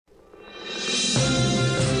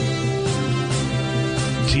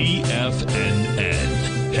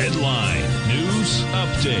TFNN. Headline News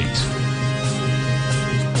Update.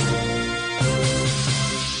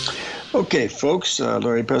 Okay, folks,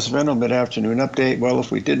 Larry Pesavento, mid-afternoon update. Well,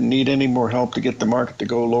 if we didn't need any more help to get the market to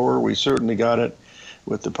go lower, we certainly got it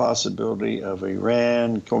with the possibility of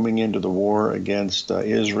Iran coming into the war against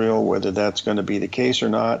Israel. Whether that's going to be the case or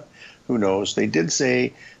not, who knows? They did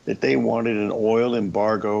say that they wanted an oil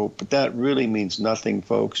embargo, but that really means nothing,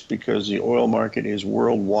 folks, because the oil market is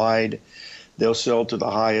worldwide. They'll sell to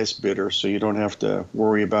the highest bidder, so you don't have to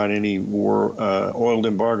worry about any war oil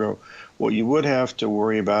embargo. What you would have to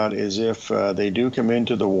worry about is if they do come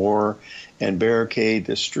into the war and barricade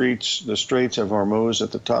the Straits of Hormuz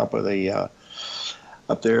at the top of the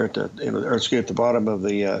up there at the at the bottom of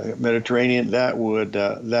the Mediterranean. That would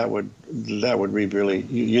be really,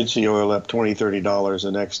 you'd see oil up $20-30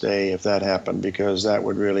 the next day if that happened, because that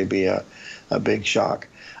would really be a big shock.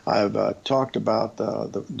 I've talked about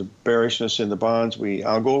the bearishness in the bonds.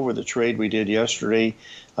 I'll go over the trade we did yesterday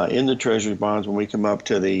in the Treasury bonds when we come up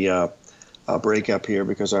to the break up here,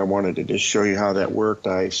 because I wanted to just show you how that worked.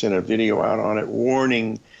 I sent a video out on it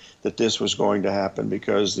warning that this was going to happen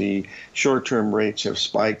because the short-term rates have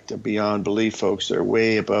spiked beyond belief, folks. They're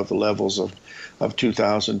way above the levels of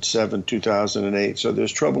 2007, 2008. So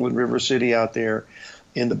there's trouble in River City out there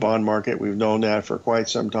in the bond market. We've known that for quite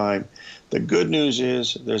some time. The good news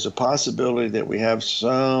is there's a possibility that we have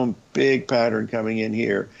some big pattern coming in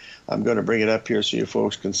here. I'm going to bring it up here so you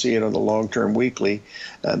folks can see it on the long-term weekly.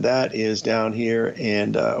 And that is down here.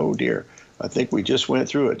 And, oh, dear, I think we just went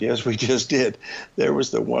through it. Yes, we just did. There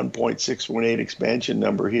was the 1.618 expansion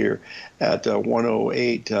number here at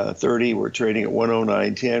 108.30. We're trading at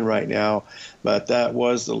 109.10 right now. But that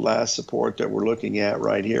was the last support that we're looking at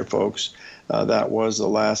right here, folks. That was the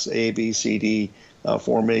last ABCD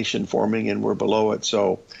forming, and we're below it.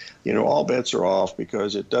 So, all bets are off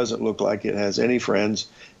because it doesn't look like it has any friends,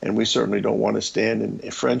 and we certainly don't want to stand in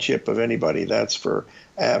friendship of anybody. That's for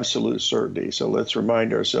absolute certainty. So let's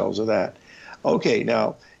remind ourselves of that. Okay,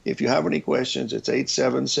 now, if you have any questions, it's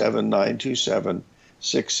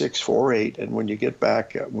 877-927-6648. And when we get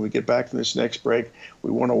back from this next break,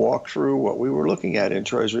 we want to walk through what we were looking at in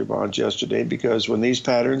Treasury bonds yesterday, because when these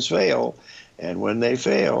patterns fail, and when they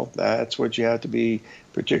fail, that's what you have to be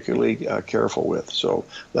particularly careful with. So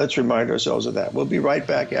let's remind ourselves of that. We'll be right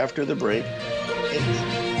back after the break.